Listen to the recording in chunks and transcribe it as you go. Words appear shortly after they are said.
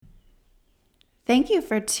Thank you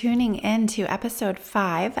for tuning in to episode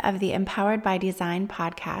 5 of the Empowered by Design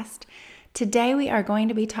podcast. Today we are going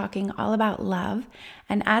to be talking all about love,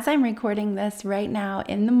 and as I'm recording this right now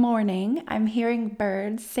in the morning, I'm hearing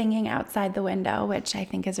birds singing outside the window, which I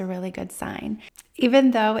think is a really good sign. Even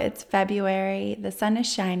though it's February, the sun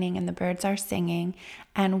is shining and the birds are singing,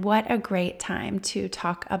 and what a great time to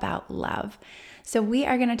talk about love. So we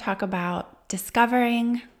are going to talk about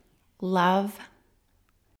discovering love.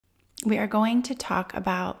 We are going to talk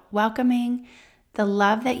about welcoming the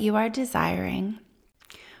love that you are desiring.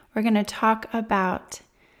 We're going to talk about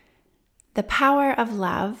the power of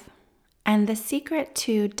love and the secret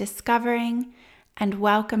to discovering and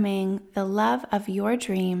welcoming the love of your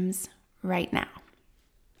dreams right now.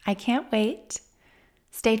 I can't wait.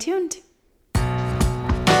 Stay tuned.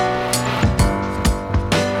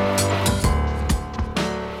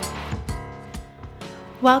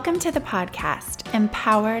 Welcome to the podcast,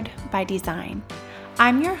 Empowered by Design.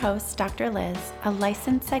 I'm your host, Dr. Liz, a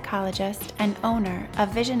licensed psychologist and owner of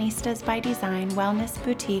Visionistas by Design Wellness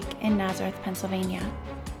Boutique in Nazareth, Pennsylvania.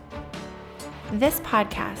 This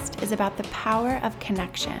podcast is about the power of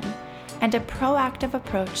connection and a proactive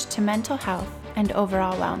approach to mental health and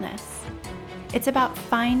overall wellness. It's about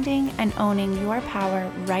finding and owning your power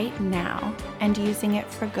right now and using it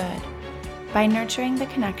for good, by nurturing the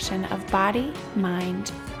connection of body, mind,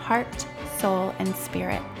 heart, soul, and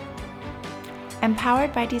spirit.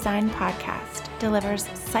 Empowered by Design podcast delivers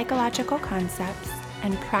psychological concepts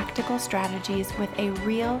and practical strategies with a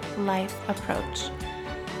real-life approach,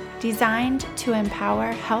 designed to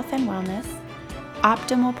empower health and wellness,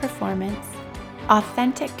 optimal performance,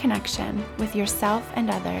 authentic connection with yourself and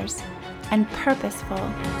others, and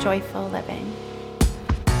purposeful, joyful living.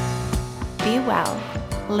 Be well.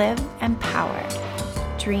 Live empowered.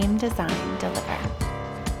 Dream, design, deliver.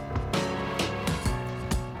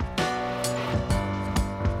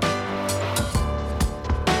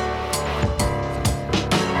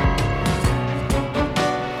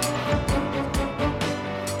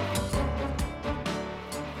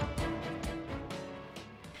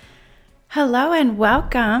 Hello and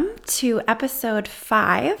welcome to episode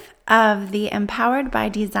 5 of the Empowered by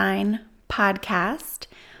Design podcast.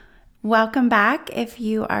 Welcome back if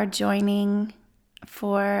you are joining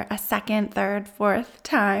for a second, third, fourth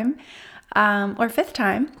time, or fifth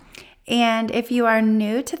time. And if you are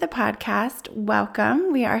new to the podcast,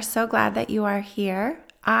 welcome. We are so glad that you are here.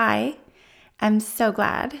 I am so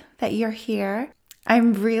glad that you're here.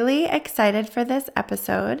 I'm really excited for this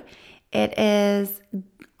episode. It is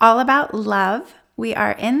all about love. We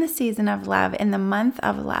are in the season of love, in the month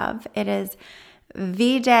of love. It is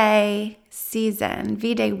V-Day season,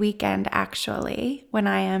 V-Day weekend actually, when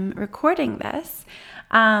I am recording this.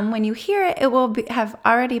 When you hear it, it will have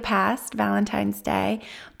already passed Valentine's Day.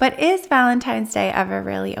 But is Valentine's Day ever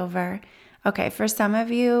really over? Okay, for some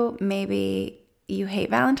of you, maybe you hate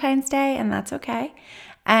Valentine's Day, and that's okay.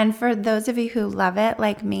 And for those of you who love it,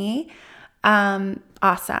 like me,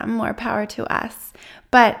 awesome, more power to us.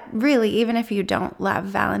 But really, even if you don't love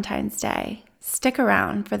Valentine's Day, stick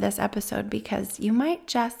around for this episode because you might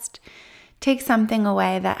just take something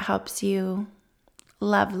away that helps you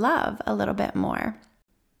love a little bit more.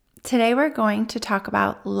 Today we're going to talk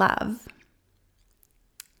about love.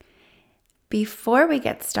 Before we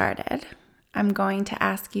get started, I'm going to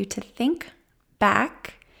ask you to think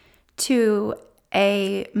back to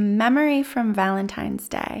a memory from Valentine's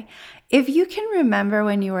Day. If you can remember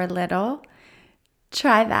when you were little,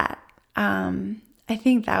 try that. I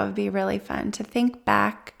think that would be really fun to think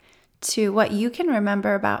back to what you can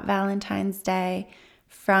remember about Valentine's Day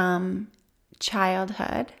from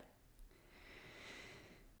childhood.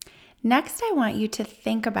 Next, I want you to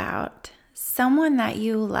think about someone that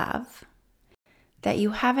you love that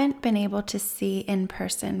you haven't been able to see in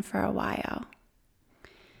person for a while.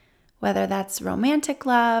 Whether that's romantic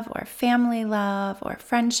love or family love or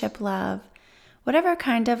friendship love, whatever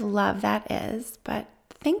kind of love that is, but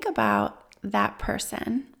think about that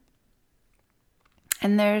person.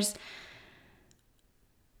 And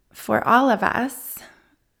for all of us,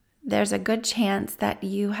 there's a good chance that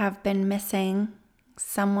you have been missing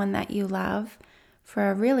someone that you love for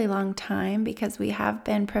a really long time because we have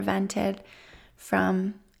been prevented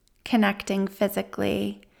from connecting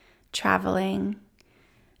physically, traveling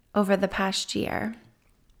over the past year.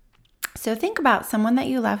 So think about someone that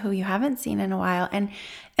you love who you haven't seen in a while and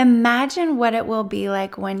imagine what it will be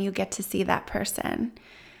like when you get to see that person.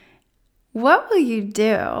 What will you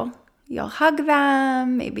do? You'll hug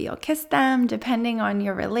them, maybe you'll kiss them, depending on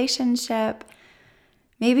your relationship.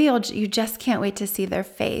 Maybe you just can't wait to see their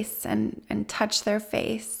face and touch their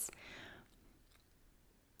face.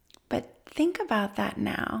 But think about that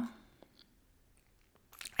now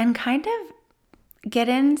and kind of get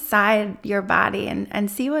inside your body and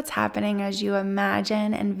see what's happening as you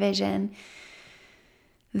imagine and envision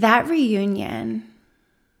that reunion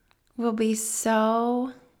will be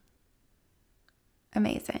so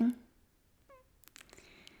amazing.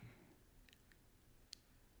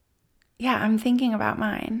 Yeah, I'm thinking about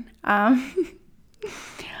mine. I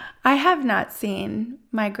have not seen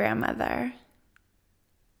my grandmother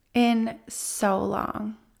in so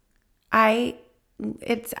long.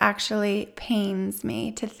 It actually pains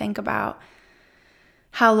me to think about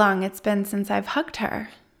how long it's been since I've hugged her,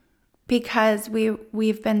 because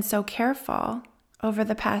we've been so careful over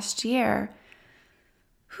the past year.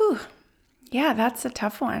 Whew. Yeah, that's a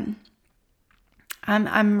tough one.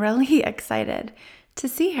 I'm really excited to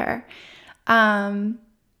see her.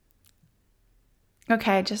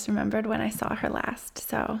 Okay, I just remembered when I saw her last.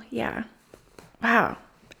 So yeah, wow.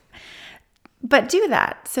 But do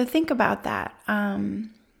that. So think about that.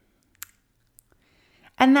 And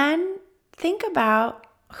then think about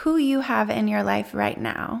who you have in your life right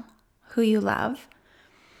now, who you love,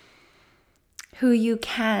 who you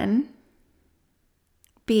can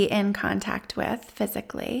be in contact with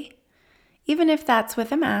physically, even if that's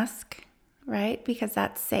with a mask, right? Because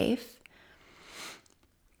that's safe.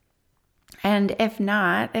 And if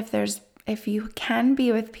not, if you can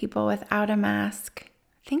be with people without a mask,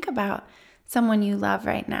 think about someone you love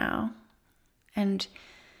right now and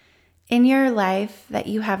in your life that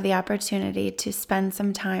you have the opportunity to spend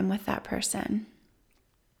some time with that person.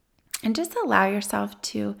 And just allow yourself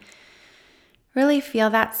to really feel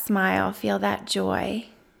that smile, feel that joy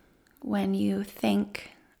when you think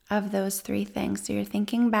of those three things. So you're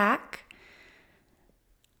thinking back.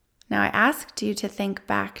 Now I asked you to think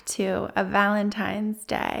back to a Valentine's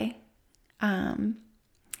Day.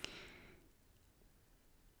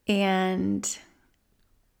 And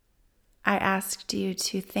I asked you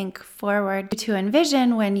to think forward, to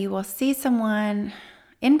envision when you will see someone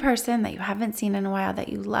in person that you haven't seen in a while that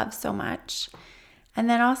you love so much. And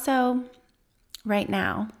then also right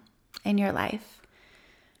now in your life,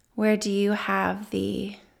 where do you have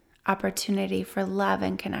the opportunity for love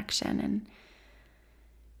and connection? And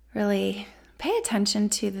really pay attention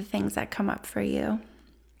to the things that come up for you.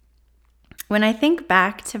 When I think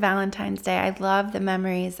back to Valentine's Day, I love the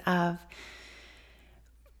memories of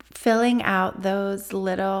filling out those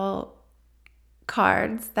little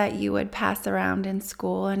cards that you would pass around in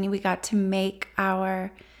school, and we got to make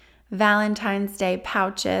our Valentine's Day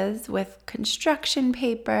pouches with construction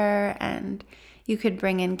paper, and you could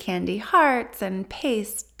bring in candy hearts and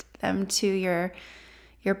paste them to your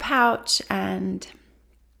pouch, and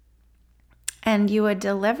you would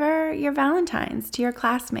deliver your Valentines to your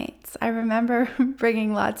classmates. I remember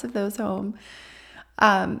bringing lots of those home.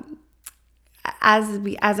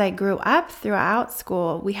 As I grew up throughout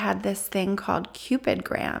school, we had this thing called Cupid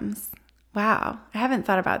grams. Wow, I haven't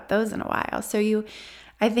thought about those in a while. So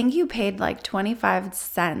I think you paid like 25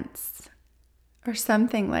 cents or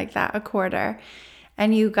something like that, a quarter,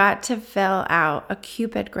 and you got to fill out a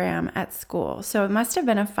Cupid gram at school. So it must have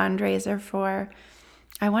been a fundraiser for,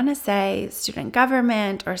 I want to say, student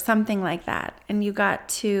government or something like that. And you got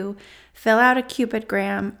to fill out a Cupid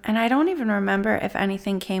gram. And I don't even remember if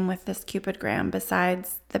anything came with this Cupid gram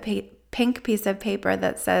besides the pink piece of paper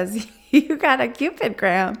that says you got a Cupid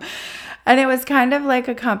gram. And it was kind of like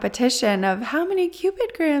a competition of how many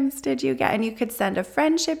Cupid grams did you get? And you could send a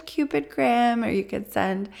friendship Cupid gram, or you could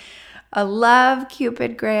send a love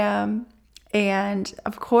Cupid gram. And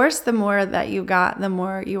of course, the more that you got, the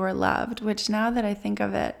more you were loved, which now that I think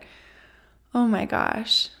of it, oh my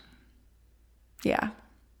gosh. Yeah.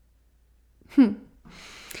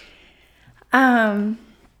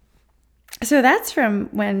 So that's from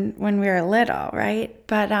when we were little, right?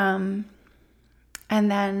 But, and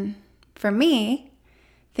then for me,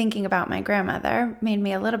 thinking about my grandmother made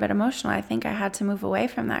me a little bit emotional. I think I had to move away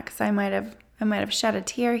from that because I might have shed a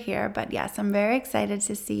tear here, but yes, I'm very excited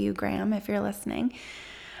to see you, Graham, if you're listening.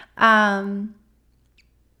 And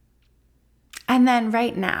then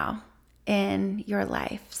right now in your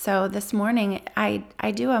life. So this morning, I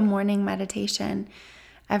do a morning meditation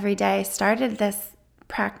every day. I started this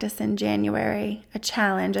practice in January, a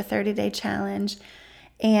 30-day challenge,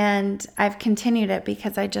 and I've continued it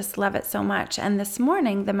because I just love it so much. And this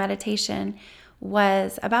morning, the meditation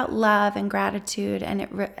was about love and gratitude, and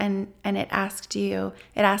it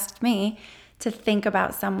asked me to think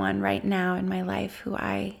about someone right now in my life who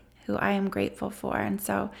I am grateful for. And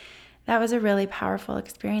so that was a really powerful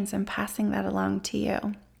experience. I'm passing that along to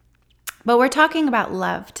you. But we're talking about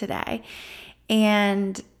love today,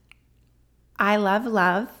 and I love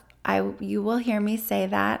love. You will hear me say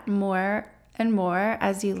that more and more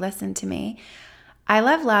as you listen to me. I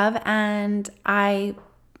love love and I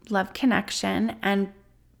love connection, and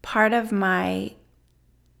part of my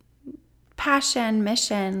passion,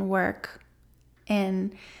 mission, work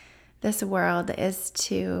in this world is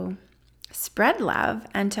to spread love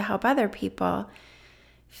and to help other people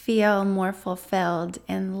feel more fulfilled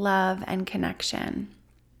in love and connection.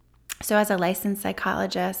 So as a licensed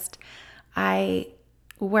psychologist, I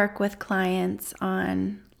work with clients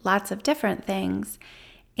on lots of different things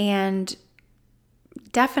and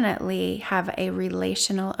definitely have a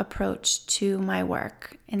relational approach to my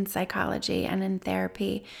work in psychology and in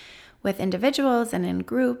therapy with individuals and in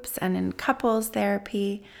groups and in couples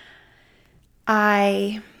therapy.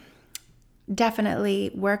 I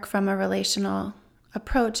definitely work from a relational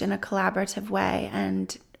approach in a collaborative way,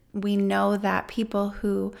 and we know that people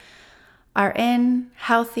who are in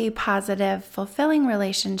healthy, positive, fulfilling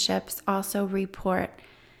relationships also report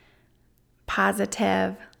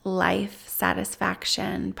positive life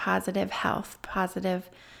satisfaction, positive health, positive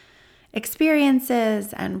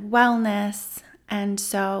experiences, and wellness. And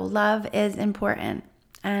so love is important.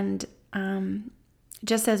 And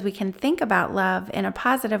just as we can think about love in a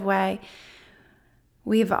positive way,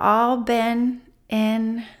 we've all been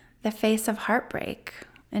in the face of heartbreak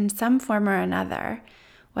in some form or another,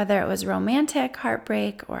 whether it was romantic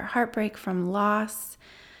heartbreak or heartbreak from loss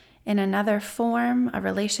in another form, a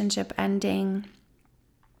relationship ending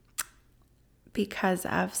because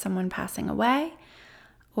of someone passing away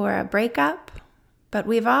or a breakup. But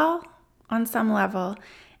we've all, on some level,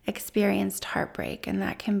 experienced heartbreak, and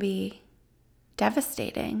that can be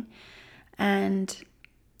devastating. And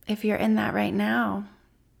if you're in that right now,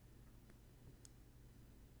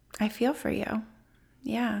 I feel for you.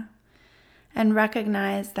 Yeah. And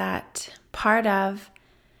recognize that part of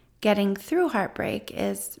getting through heartbreak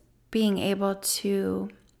is being able to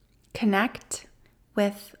connect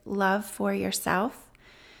with love for yourself,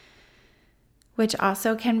 which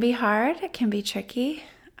also can be hard. It can be tricky.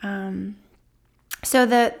 So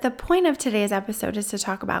the point of today's episode is to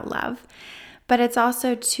talk about love, but it's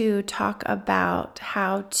also to talk about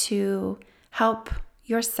how to help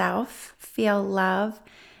yourself feel love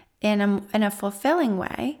in a fulfilling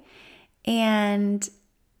way. And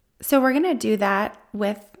so we're going to do that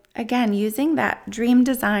with, again, using that Dream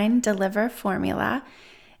Design Deliver formula,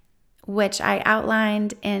 which I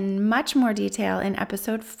outlined in much more detail in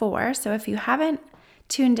episode 4. So if you haven't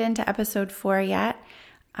tuned into episode 4 yet,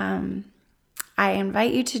 I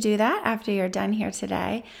invite you to do that after you're done here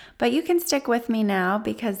today. But you can stick with me now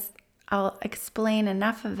because I'll explain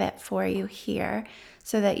enough of it for you here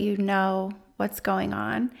so that you know what's going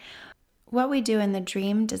on. What we do in the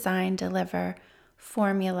Dream Design Deliver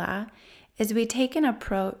formula is we take an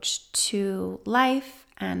approach to life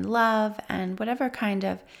and love and whatever kind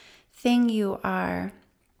of thing you are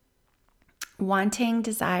wanting,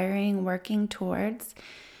 desiring, working towards.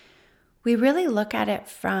 We really look at it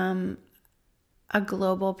from a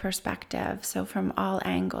global perspective, so from all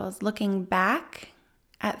angles, looking back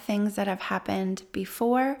at things that have happened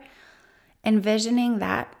before, envisioning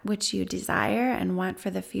that which you desire and want for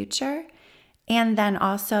the future, and then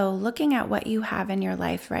also looking at what you have in your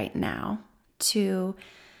life right now to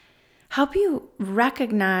help you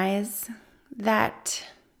recognize that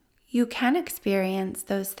you can experience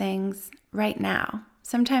those things right now.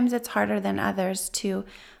 Sometimes it's harder than others to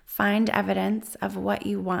find evidence of what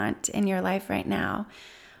you want in your life right now,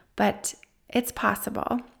 but it's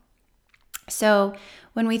possible. So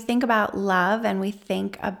when we think about love and we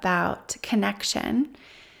think about connection,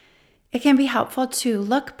 it can be helpful to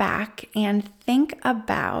look back and think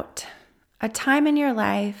about a time in your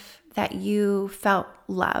life that you felt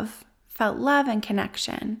love and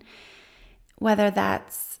connection, whether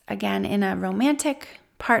that's, again, in a romantic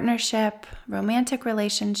partnership, romantic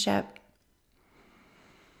relationship,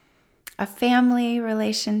 a family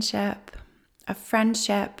relationship, a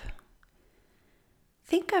friendship.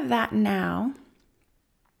 Think of that now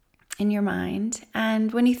in your mind.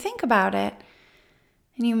 And when you think about it,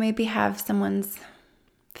 and you maybe have someone's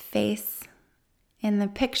face in the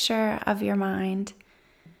picture of your mind,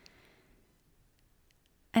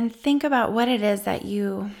 and think about what it is that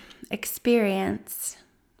you experience,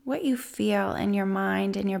 what you feel in your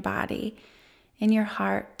mind, in your body, in your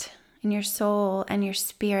heart, in your soul, and your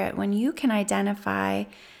spirit when you can identify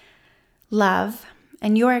love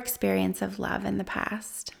and your experience of love in the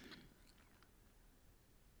past.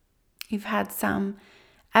 You've had some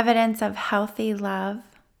evidence of healthy love.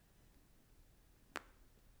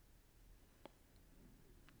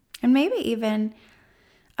 And maybe even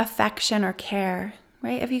affection or care,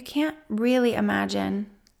 right? If you can't really imagine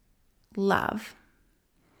love,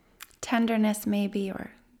 tenderness maybe,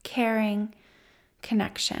 or caring,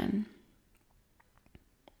 connection.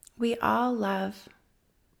 We all love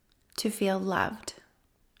to feel loved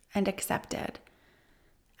and accepted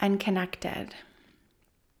and connected.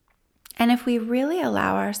 And if we really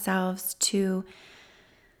allow ourselves to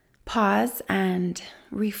pause and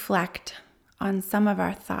reflect on some of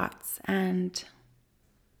our thoughts and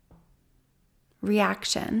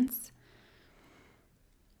reactions,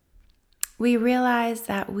 we realize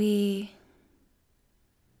that we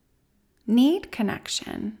need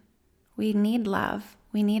connection, we need love,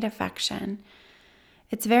 we need affection.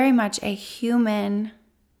 It's very much a human,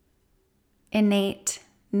 innate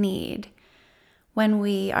need. When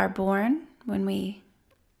we are born, when we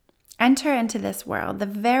enter into this world, the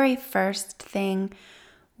very first thing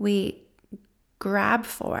we grab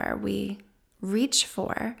for, we reach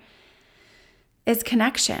for, is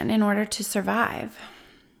connection in order to survive,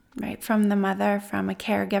 right? From the mother, from a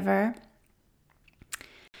caregiver,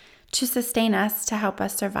 to sustain us, to help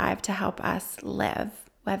us survive, to help us live,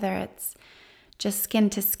 whether it's just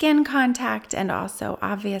skin-to-skin contact and also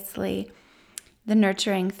obviously the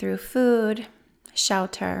nurturing through food,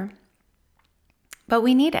 shelter. But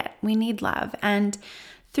we need it. We need love. And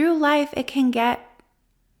through life, it can get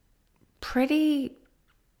pretty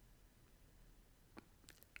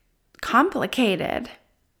complicated.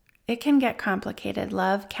 It can get complicated.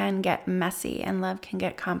 Love can get messy and love can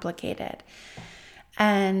get complicated.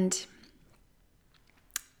 And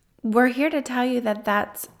we're here to tell you that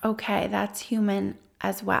that's okay. That's human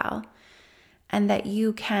as well. And that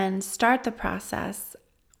you can start the process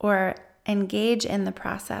or engage in the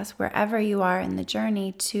process wherever you are in the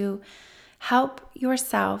journey to help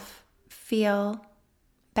yourself feel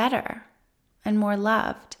better and more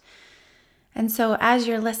loved. And so as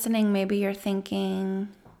you're listening, maybe you're thinking,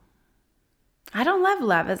 I don't love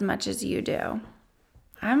love as much as you do.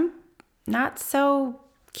 I'm not so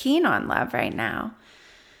keen on love right now.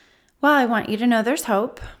 Well, I want you to know there's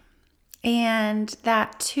hope, and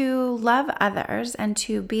that to love others and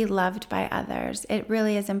to be loved by others, it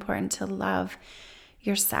really is important to love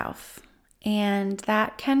yourself. And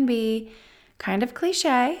that can be kind of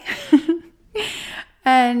cliche.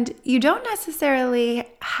 And you don't necessarily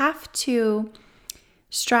have to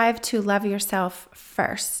strive to love yourself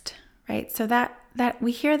first, right? So that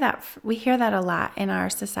we hear that a lot in our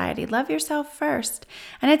society. Love yourself first.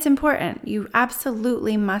 And it's important. You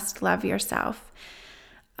absolutely must love yourself.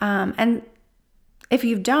 And if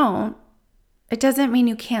you don't, it doesn't mean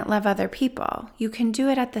you can't love other people. You can do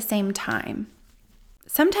it at the same time.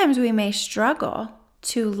 Sometimes we may struggle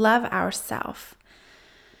to love ourselves.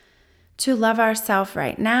 To love ourselves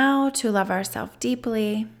right now, to love ourselves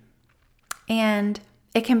deeply. And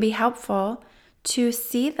it can be helpful to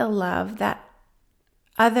see the love that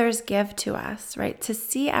others give to us, right? To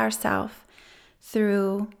see ourselves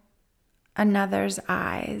through another's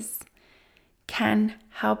eyes can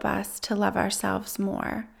help us to love ourselves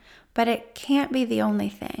more. But it can't be the only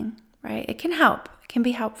thing, right? It can help. It can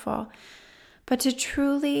be helpful. But to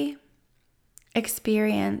truly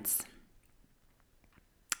experience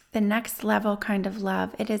the next level kind of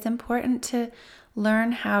love, it is important to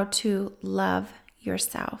learn how to love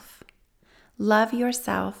yourself. Love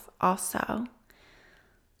yourself also.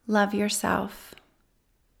 Love yourself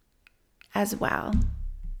as well.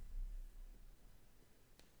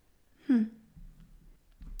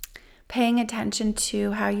 Paying attention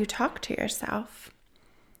to how you talk to yourself.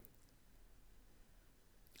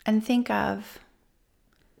 And think of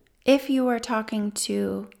if you were talking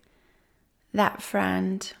to that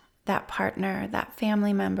friend, that partner, that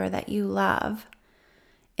family member that you love,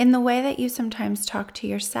 in the way that you sometimes talk to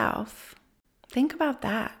yourself. Think about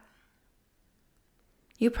that.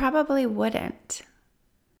 You probably wouldn't.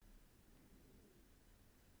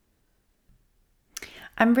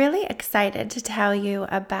 I'm really excited to tell you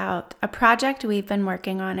about a project we've been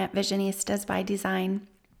working on at Visionistas by Design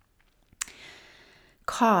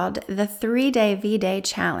called the 3-Day V-Day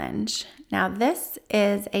Challenge. Now, this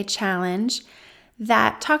is a challenge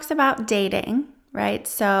that talks about dating, right?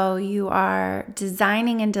 So you are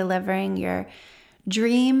designing and delivering your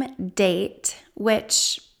dream date,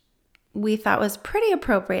 which we thought was pretty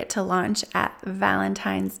appropriate to launch at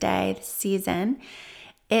Valentine's Day season.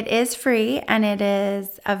 It is free and it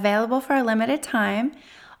is available for a limited time,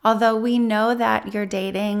 although we know that you're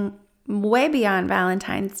dating way beyond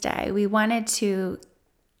Valentine's Day. We wanted to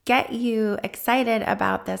get you excited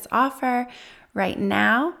about this offer right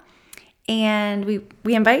now, and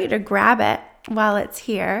we invite you to grab it while it's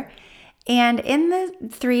here. And in the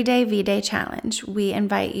 3-Day V-Day Challenge, we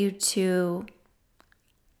invite you to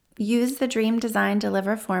use the Dream Design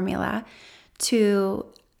Deliver formula to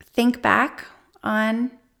think back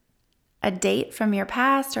on a date from your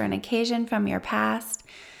past or an occasion from your past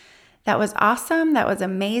that was awesome, that was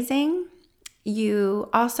amazing. You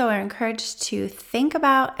also are encouraged to think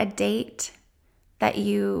about a date that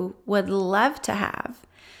you would love to have.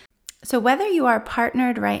 So whether you are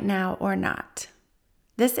partnered right now or not,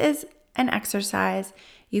 this is an exercise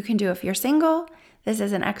you can do if you're single. This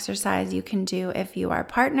is an exercise you can do if you are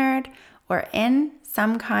partnered or in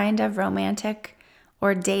some kind of romantic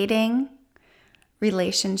or dating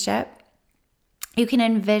relationship. You can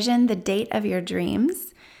envision the date of your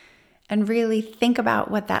dreams and really think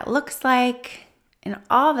about what that looks like in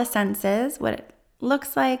all the senses, what it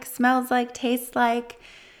looks like, smells like, tastes like,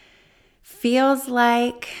 feels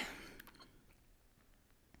like.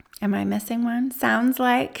 Am I missing one? Sounds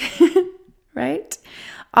like, right?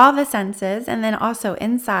 All the senses, and then also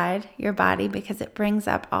inside your body, because it brings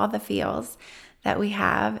up all the feels that we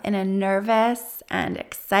have in a nervous and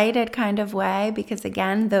excited kind of way, because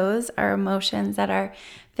again, those are emotions that are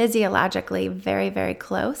physiologically very, very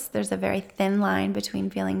close. There's a very thin line between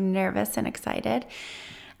feeling nervous and excited.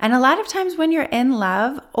 And a lot of times when you're in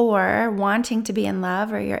love or wanting to be in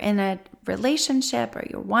love, or you're in a relationship, or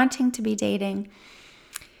you're wanting to be dating,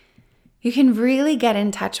 you can really get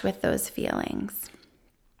in touch with those feelings.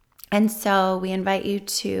 And so we invite you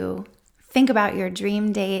to think about your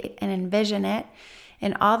dream date and envision it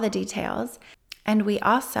in all the details. And we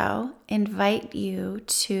also invite you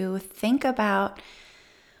to think about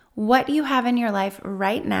what you have in your life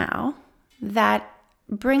right now that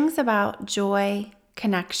brings about joy,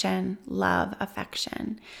 connection, love,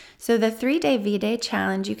 affection. So the 3-day V-Day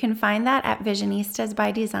challenge, you can find that at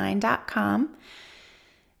visionistasbydesign.com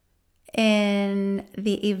in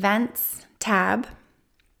the events tab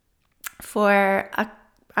for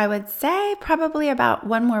I would say probably about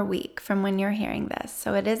one more week from when you're hearing this.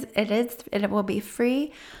 So it will be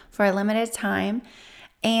free for a limited time.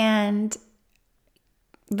 And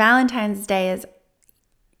Valentine's Day is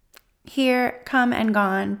here, come and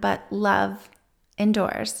gone, but love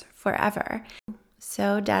endures forever.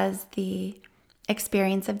 So does the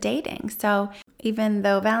experience of dating. So even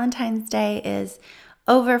though Valentine's Day is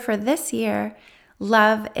over for this year,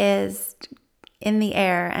 love is in the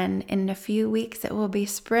air, and in a few weeks it will be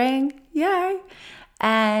spring, yay,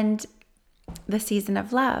 and the season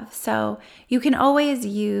of love. So you can always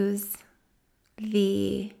use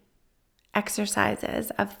the exercises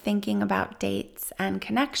of thinking about dates and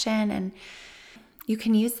connection, and you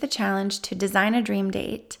can use the challenge to design a dream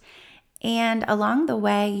date, and along the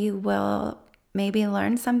way you will maybe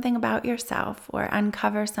learn something about yourself or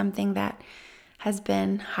uncover something that has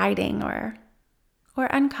been hiding, or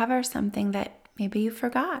uncover something that maybe you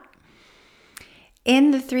forgot. In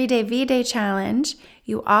the 3-day V-Day challenge,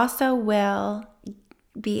 you also will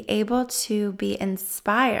be able to be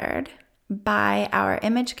inspired by our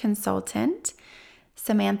image consultant,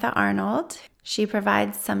 Samantha Arnold. She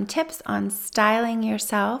provides some tips on styling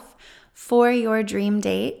yourself for your dream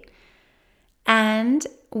date. And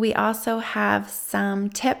we also have some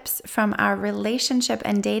tips from our relationship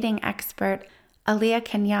and dating expert, Aliyah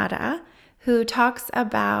Kenyatta, who talks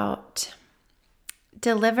about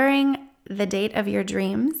delivering the date of your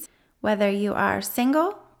dreams, whether you are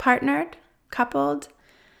single, partnered, coupled,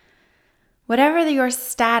 whatever your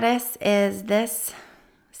status is this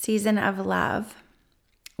season of love,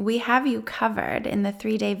 we have you covered in the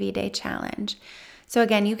 3-day V-Day challenge. So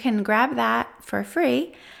again, you can grab that for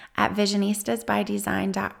free at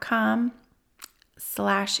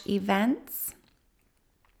visionistasbydesign.com/events.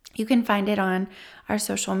 You can find it on our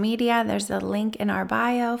social media. There's a link in our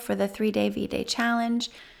bio for the 3-day V-Day challenge.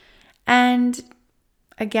 And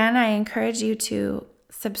again, I encourage you to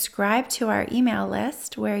subscribe to our email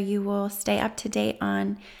list where you will stay up to date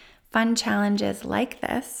on fun challenges like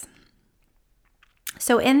this.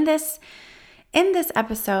 So in this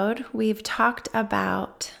episode, we've talked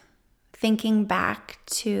about thinking back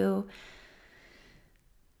to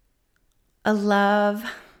a love,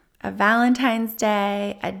 a Valentine's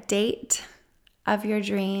Day, a date of your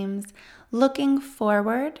dreams, looking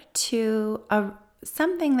forward to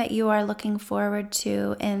something that you are looking forward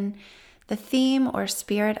to in the theme or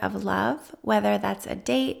spirit of love, whether that's a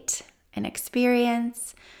date, an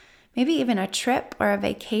experience, maybe even a trip or a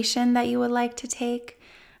vacation that you would like to take.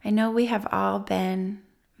 I know we have all been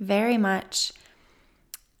very much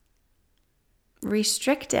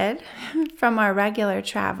restricted from our regular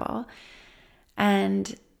travel,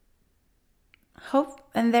 and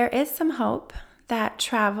there is some hope that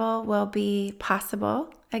travel will be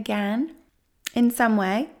possible again in some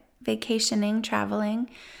way, vacationing, traveling,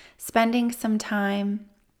 spending some time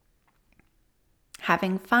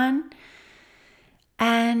having fun,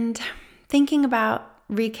 and thinking about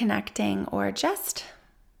reconnecting or just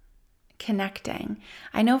connecting.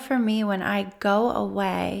 I know for me, when I go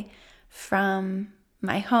away from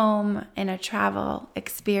my home in a travel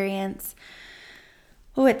experience,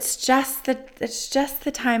 it's just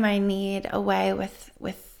the time I need away with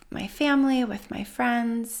my family, with my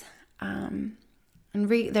friends.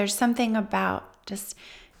 There's something about just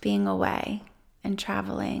being away and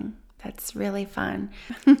traveling that's really fun.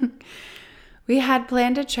 We had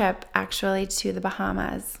planned a trip actually to the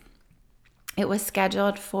Bahamas. It was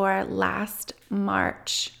scheduled for last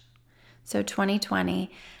March, so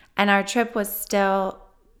 2020, and our trip was still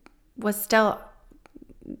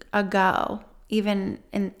a go, even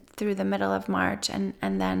through the middle of March, and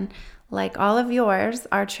then, like all of yours,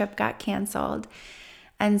 our trip got canceled.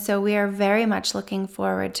 And so we are very much looking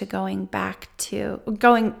forward to going.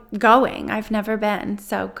 I've never been.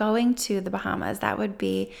 So going to the Bahamas, that would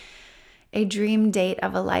be a dream date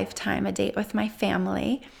of a lifetime, a date with my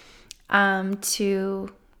family,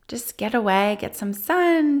 to just get away, get some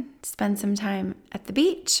sun, spend some time at the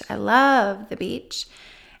beach. I love the beach.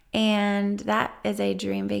 And that is a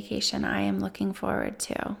dream vacation I am looking forward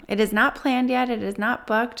to. It is not planned yet. It is not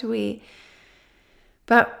booked.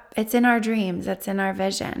 But it's in our dreams. It's in our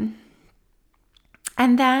vision.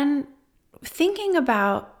 And then thinking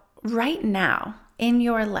about right now in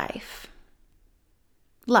your life,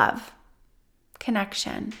 love,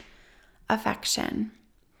 connection, affection.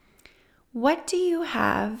 What do you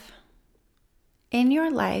have in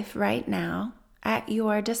your life right now at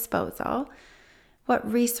your disposal?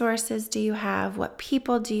 What resources do you have? What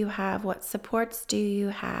people do you have? What supports do you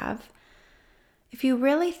have? If you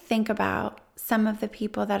really think about some of the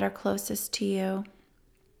people that are closest to you,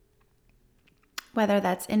 whether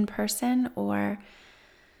that's in person or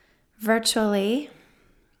virtually,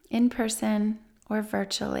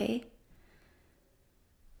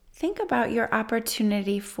 think about your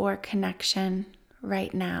opportunity for connection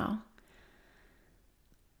right now.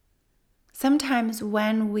 Sometimes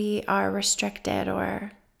when we are restricted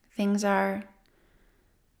or things are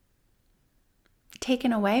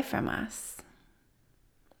taken away from us,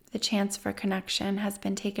 the chance for connection has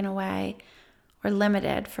been taken away or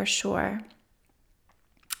limited for sure.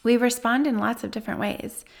 We respond in lots of different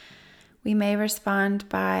ways. We may respond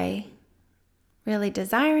by really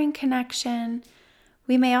desiring connection.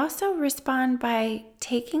 We may also respond by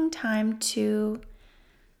taking time to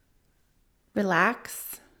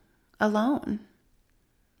relax alone.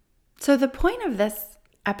 So the point of this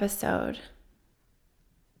episode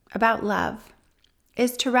about love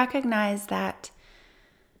is to recognize that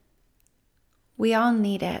we all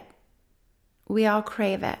need it. We all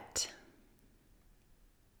crave it.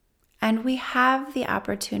 And we have the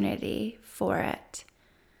opportunity for it,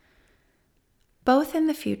 both in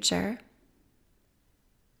the future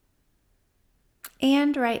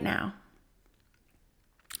and right now.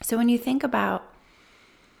 So when you think about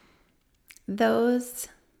those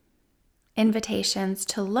invitations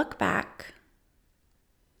to look back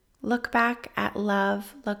at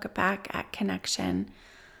love, look back at connection,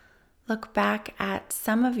 look back at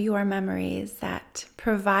some of your memories that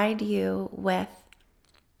provide you with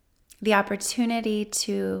the opportunity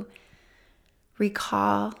to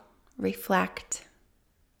recall, reflect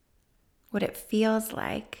what it feels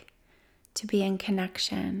like to be in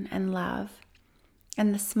connection and love,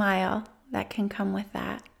 and the smile that can come with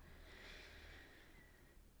that.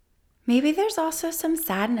 Maybe there's also some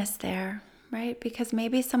sadness there, right? Because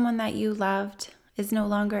maybe someone that you loved is no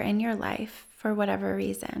longer in your life for whatever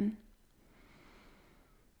reason.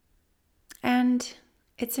 And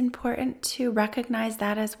it's important to recognize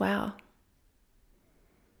that as well.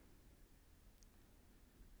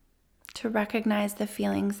 To recognize the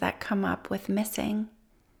feelings that come up with missing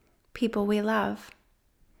people we love,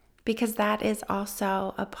 because that is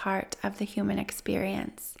also a part of the human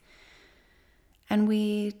experience. And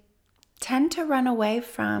we tend to run away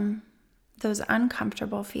from those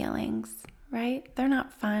uncomfortable feelings, right? They're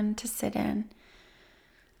not fun to sit in.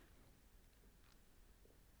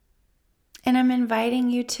 And I'm inviting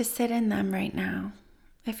you to sit in them right now,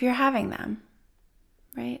 if you're having them,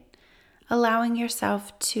 right? Allowing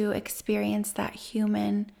yourself to experience that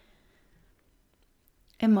human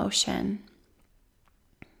emotion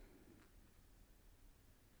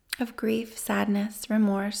of grief, sadness,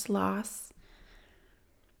 remorse, loss.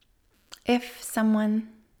 If someone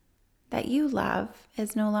that you love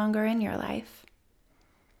is no longer in your life.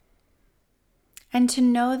 And to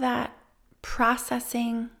know that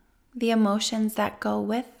processing the emotions that go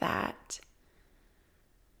with that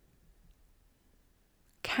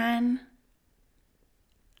can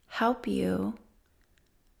help you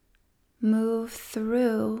move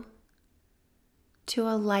through to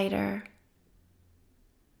a lighter,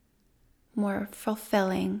 more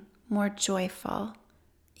fulfilling, more joyful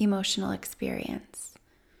emotional experience.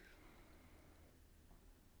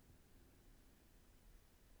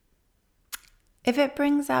 If it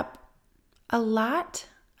brings up a lot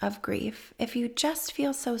of grief, if you just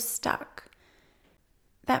feel so stuck,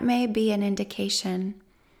 that may be an indication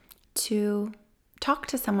to talk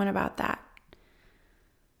to someone about that.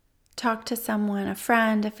 Talk to someone, a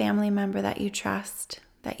friend, a family member that you trust,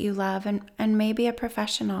 that you love, and maybe a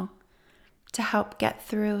professional to help get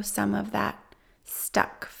through some of that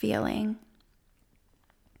stuck feeling.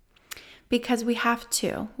 Because we have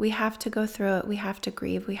to go through it, we have to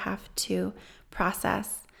grieve, we have to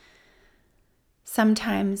process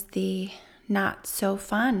sometimes the not so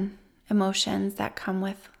fun emotions that come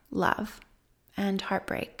with love and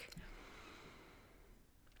heartbreak.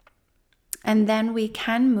 And then we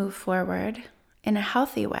can move forward in a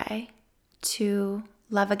healthy way to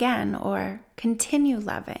love again or continue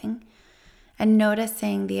loving and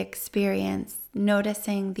noticing the experience,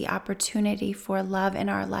 noticing the opportunity for love in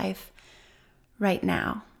our life right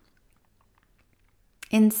now.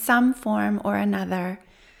 In some form or another,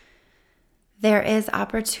 there is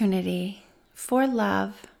opportunity for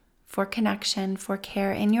love, for connection, for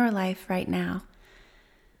care in your life right now.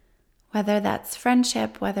 Whether that's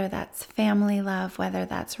friendship, whether that's family love, whether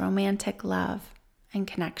that's romantic love and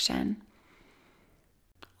connection.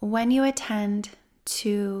 When you attend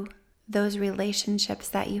to those relationships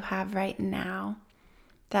that you have right now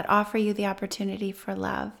that offer you the opportunity for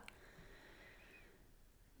love,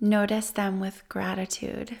 notice them with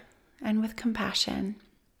gratitude and with compassion.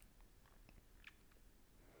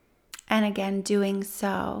 And again, doing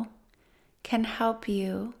so can help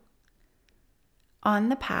you on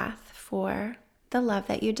the path for the love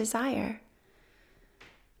that you desire.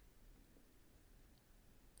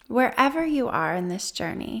 Wherever you are in this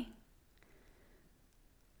journey,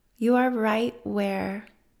 you are right where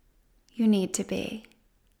you need to be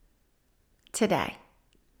today.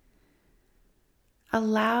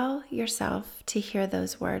 Allow yourself to hear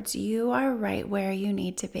those words. You are right where you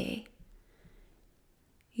need to be.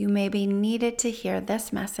 You maybe needed to hear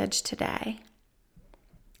this message today,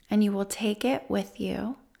 and you will take it with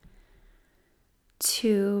you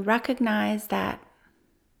to recognize that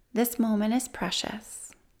this moment is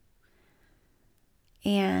precious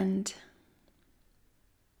and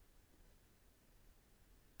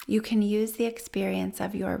you can use the experience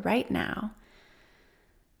of your right now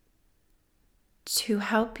to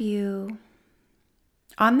help you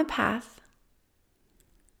on the path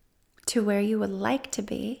to where you would like to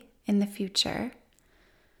be in the future,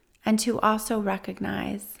 and to also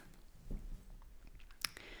recognize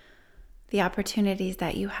the opportunities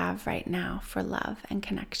that you have right now for love and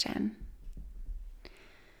connection.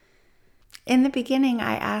 In the beginning,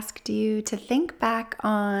 I asked you to think back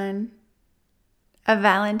on a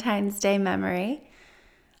Valentine's Day memory.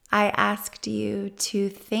 I asked you to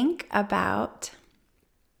think about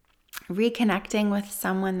reconnecting with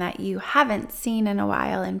someone that you haven't seen in a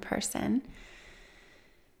while in person.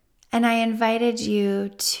 And I invited you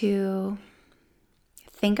to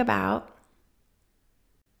think about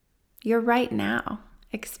your right now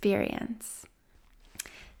experience.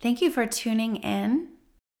 Thank you for tuning in.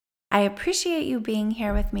 I appreciate you being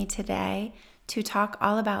here with me today to talk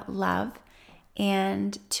all about love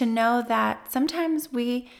and to know that sometimes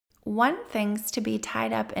we want things to be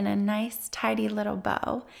tied up in a nice, tidy little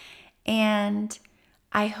bow. And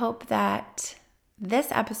I hope that this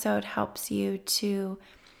episode helps you to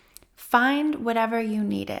find whatever you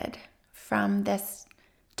needed from this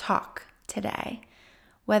talk today.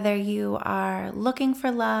 Whether you are looking for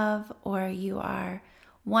love or you are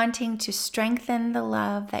wanting to strengthen the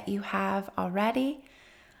love that you have already,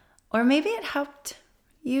 or maybe it helped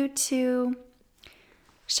you to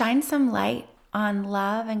shine some light on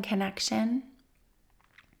love and connection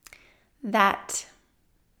that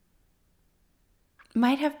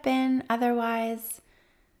might have been otherwise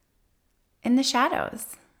in the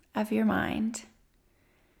shadows of your mind.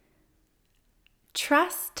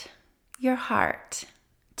 Trust your heart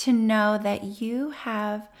to know that you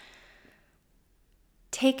have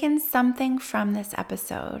taken something from this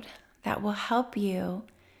episode that will help you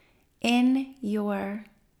in your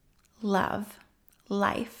love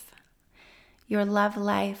life. Your love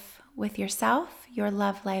life with yourself, your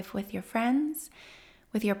love life with your friends,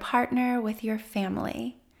 with your partner, with your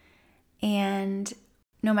family. And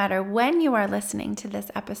no matter when you are listening to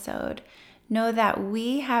this episode, know that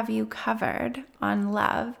we have you covered on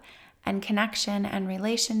love and connection and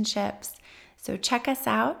relationships So check us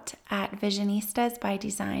out at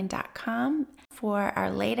visionistasbydesign.com for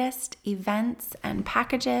our latest events and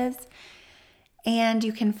packages. And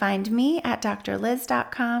you can find me at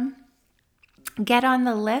drliz.com. Get on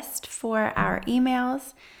the list for our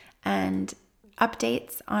emails and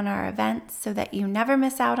updates on our events so that you never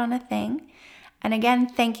miss out on a thing. And again,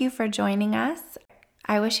 thank you for joining us.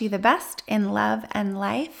 I wish you the best in love and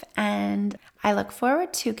life, and I look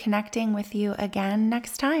forward to connecting with you again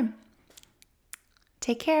next time.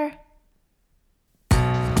 Take care.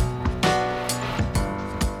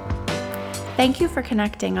 Thank you for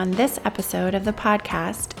connecting on this episode of the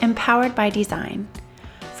podcast, Empowered by Design.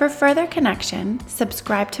 For further connection,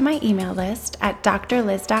 subscribe to my email list at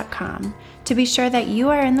drliz.com to be sure that you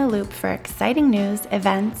are in the loop for exciting news,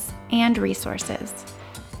 events, and resources.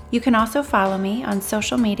 You can also follow me on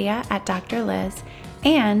social media at Dr. Liz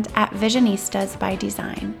and at Visionistas by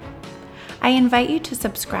Design. I invite you to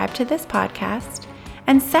subscribe to this podcast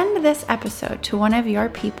and send this episode to one of your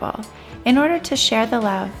people in order to share the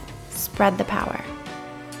love, spread the power.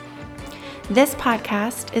 This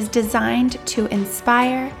podcast is designed to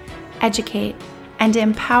inspire, educate, and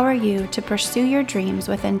empower you to pursue your dreams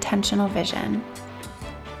with intentional vision.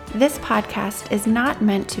 This podcast is not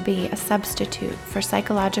meant to be a substitute for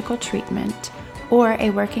psychological treatment or a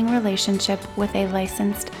working relationship with a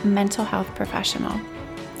licensed mental health professional.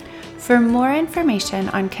 For more information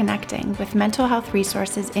on connecting with mental health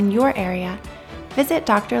resources in your area, visit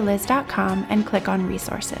drliz.com and click on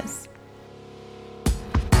resources.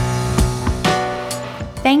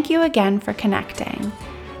 Thank you again for connecting,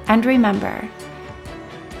 and remember,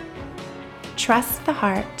 trust the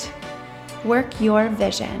heart, work your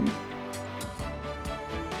vision,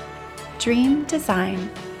 dream, design,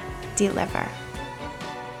 deliver.